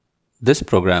This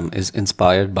program is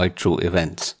inspired by true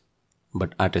events,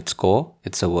 but at its core,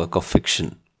 it's a work of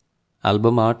fiction.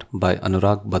 Album art by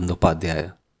Anurag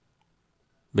Bandyopadhyay.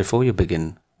 Before you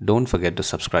begin, don't forget to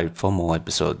subscribe for more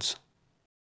episodes.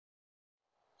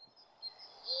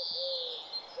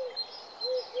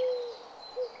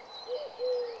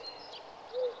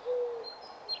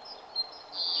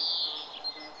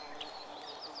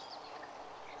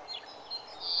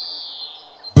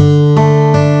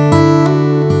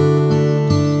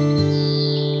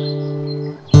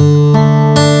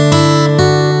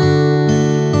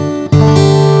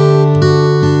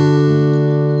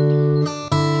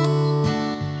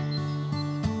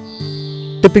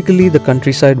 Typically, the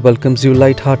countryside welcomes you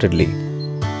light-heartedly.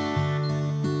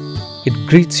 It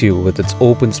greets you with its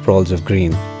open sprawls of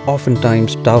green,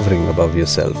 oftentimes towering above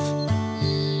yourself.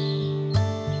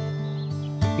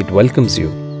 It welcomes you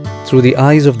through the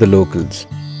eyes of the locals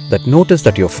that notice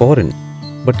that you're foreign,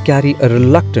 but carry a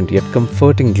reluctant yet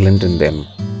comforting glint in them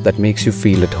that makes you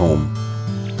feel at home.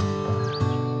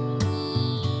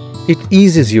 It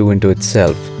eases you into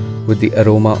itself with the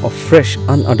aroma of fresh,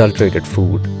 unadulterated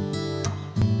food.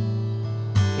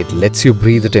 It lets you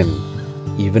breathe it in,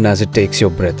 even as it takes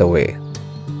your breath away.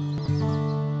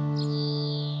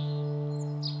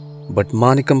 But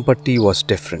Mannikampatti was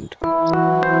different.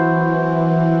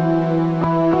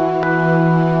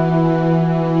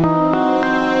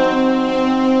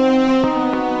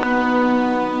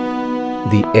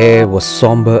 The air was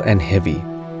somber and heavy.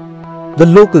 The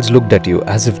locals looked at you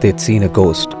as if they'd seen a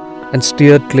ghost and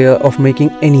steered clear of making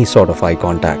any sort of eye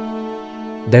contact.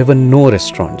 There were no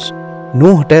restaurants,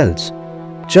 no hotels,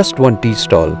 just one tea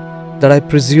stall that I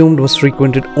presumed was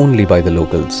frequented only by the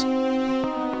locals.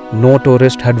 No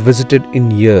tourist had visited in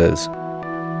years.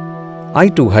 I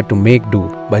too had to make do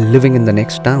by living in the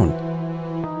next town.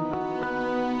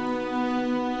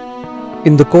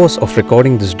 In the course of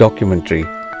recording this documentary,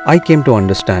 I came to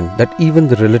understand that even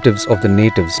the relatives of the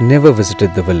natives never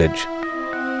visited the village.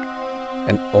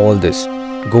 And all this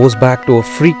goes back to a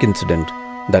freak incident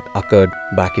that occurred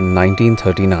back in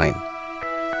 1939.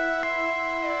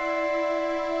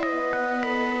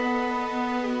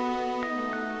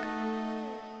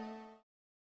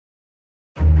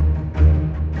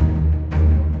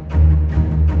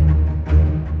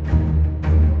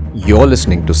 You're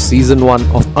listening to Season 1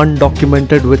 of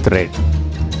Undocumented with Red.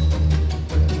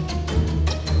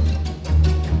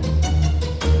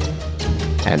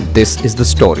 And this is the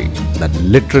story that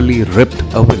literally ripped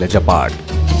a village apart.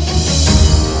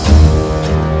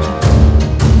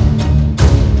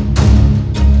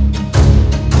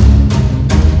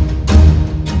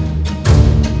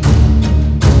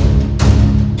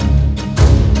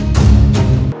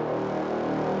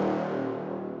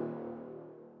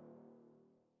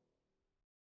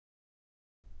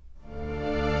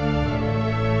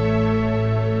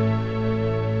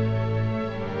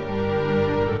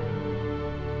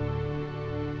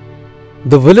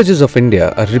 The villages of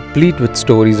India are replete with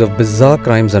stories of bizarre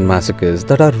crimes and massacres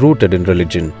that are rooted in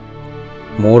religion.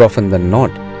 More often than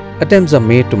not, attempts are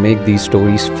made to make these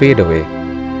stories fade away.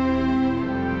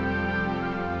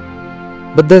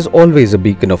 But there's always a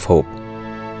beacon of hope,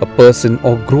 a person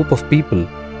or group of people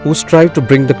who strive to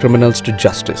bring the criminals to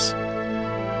justice.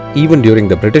 Even during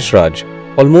the British Raj,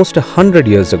 almost 100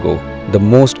 years ago, the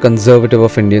most conservative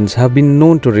of Indians have been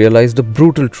known to realize the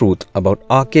brutal truth about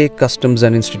archaic customs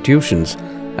and institutions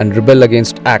and rebel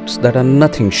against acts that are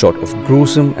nothing short of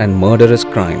gruesome and murderous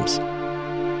crimes.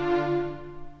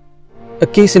 A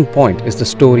case in point is the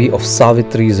story of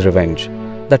Savitri's revenge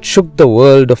that shook the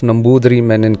world of Nambudiri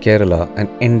men in Kerala and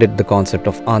ended the concept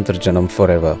of Antarjanam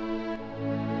forever.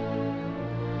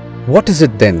 What is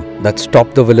it then that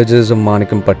stopped the villagers of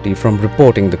Mannikampatti from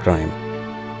reporting the crime?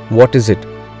 What is it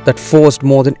that forced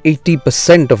more than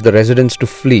 80% of the residents to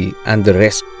flee and the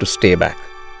rest to stay back?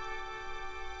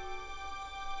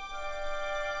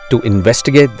 To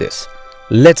investigate this,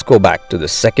 let's go back to the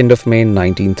 2nd of May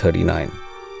 1939.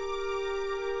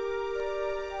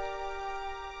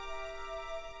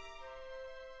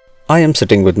 I am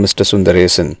sitting with Mr.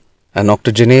 Sundaresan, an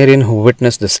octogenarian who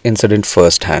witnessed this incident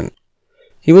firsthand.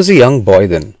 He was a young boy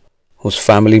then, whose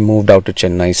family moved out to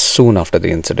Chennai soon after the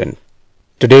incident.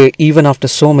 Today, even after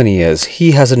so many years,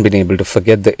 he hasn't been able to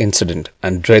forget the incident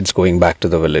and dreads going back to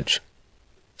the village.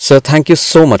 Sir, thank you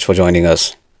so much for joining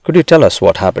us. Could you tell us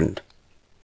what happened?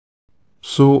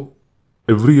 So,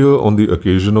 every year on the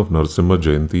occasion of Narasimha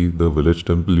Jayanti, the village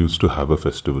temple used to have a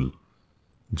festival.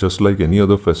 Just like any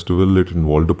other festival, it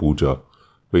involved a puja,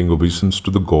 paying obeisance to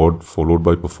the god, followed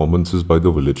by performances by the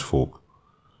village folk.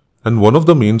 And one of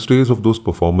the mainstays of those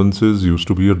performances used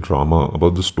to be a drama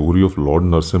about the story of Lord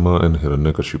Narasimha and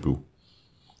Hiranyakashipu.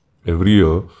 Every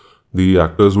year, the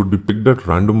actors would be picked at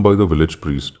random by the village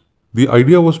priest. The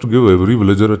idea was to give every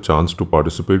villager a chance to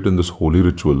participate in this holy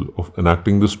ritual of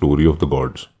enacting the story of the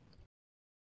gods.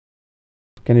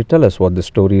 Can you tell us what this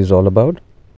story is all about?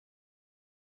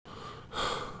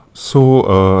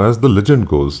 So, as the legend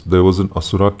goes, there was an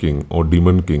Asura king or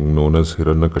demon king known as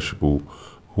Hiranyakashipu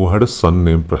who had a son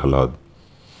named Prahlad.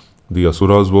 The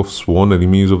Asuras were sworn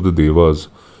enemies of the Devas,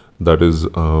 that is,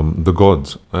 the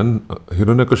gods, and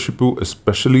Hiranyakashipu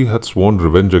especially had sworn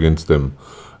revenge against them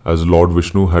as Lord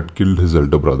Vishnu had killed his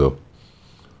elder brother.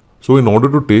 So, in order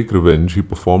to take revenge, he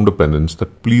performed a penance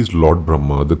that pleased Lord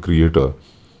Brahma, the creator,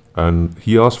 and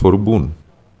he asked for a boon.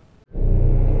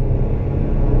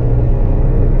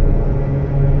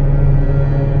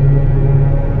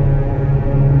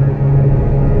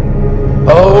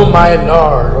 O my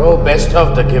lord, O best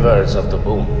of the givers of the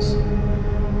boons,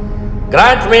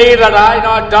 grant me that I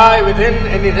not die within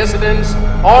any residence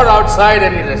or outside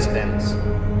any residence,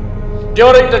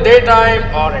 during the daytime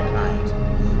or at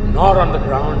night, nor on the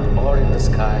ground or in the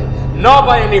sky, nor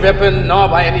by any weapon, nor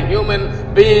by any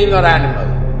human being or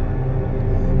animal.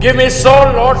 Give me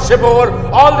sole lordship over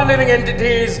all the living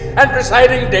entities and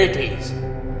presiding deities,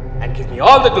 and give me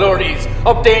all the glories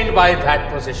obtained by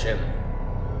that position.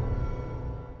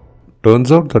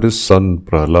 Turns out that his son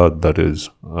Prahlad,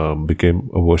 became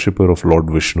a worshipper of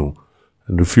Lord Vishnu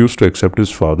and refused to accept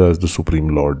his father as the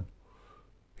supreme lord.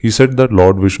 He said that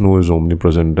Lord Vishnu is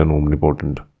omnipresent and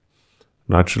omnipotent.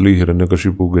 Naturally,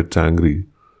 Hiranyakashipu gets angry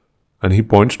and he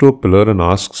points to a pillar and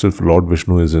asks if Lord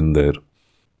Vishnu is in there.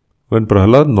 When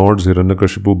Prahlad nods,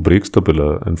 Hiranyakashipu breaks the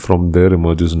pillar and from there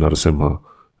emerges Narasimha,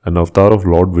 an avatar of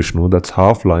Lord Vishnu that's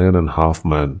half lion and half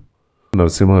man.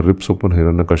 Narasimha rips open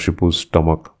Hiranyakashipu's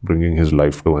stomach, bringing his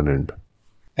life to an end.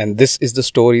 And this is the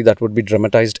story that would be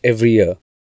dramatized every year.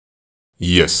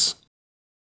 Yes.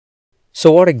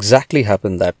 So what exactly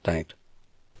happened that night?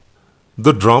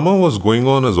 The drama was going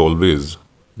on as always.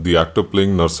 The actor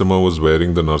playing Narasimha was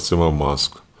wearing the Narasimha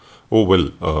mask.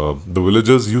 The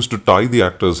villagers used to tie the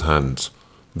actor's hands,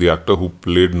 the actor who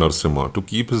played Narasimha, to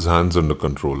keep his hands under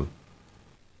control.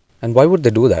 And why would they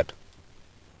do that?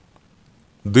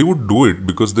 They would do it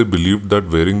because they believed that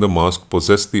wearing the mask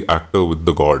possessed the actor with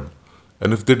the god.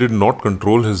 And if they did not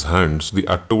control his hands, the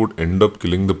actor would end up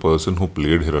killing the person who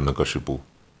played Hiranyakashipu.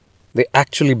 They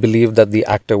actually believed that the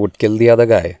actor would kill the other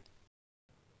guy.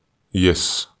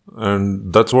 Yes,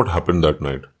 and that's what happened that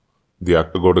night. The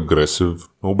actor got aggressive,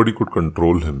 nobody could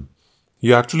control him.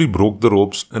 He actually broke the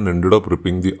ropes and ended up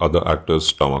ripping the other actor's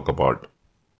stomach apart.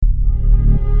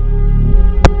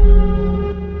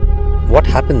 What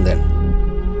happened then?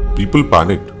 People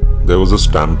panicked. There was a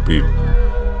stampede.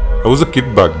 I was a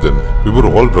kid back then. We were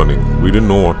all running. We didn't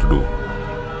know what to do.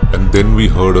 And then we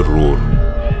heard a roar.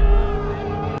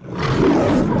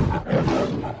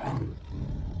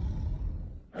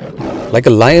 Like a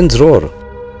lion's roar.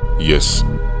 Yes.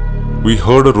 We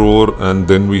heard a roar and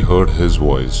then we heard his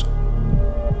voice.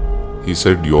 He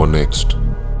said, "You're next."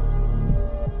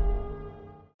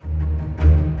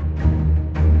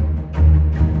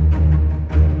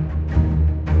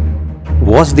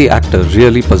 Was the actor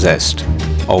really possessed?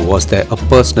 Or was there a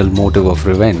personal motive of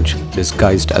revenge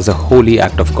disguised as a holy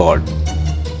act of God?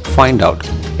 Find out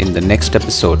in the next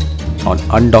episode on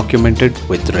Undocumented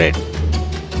with Red.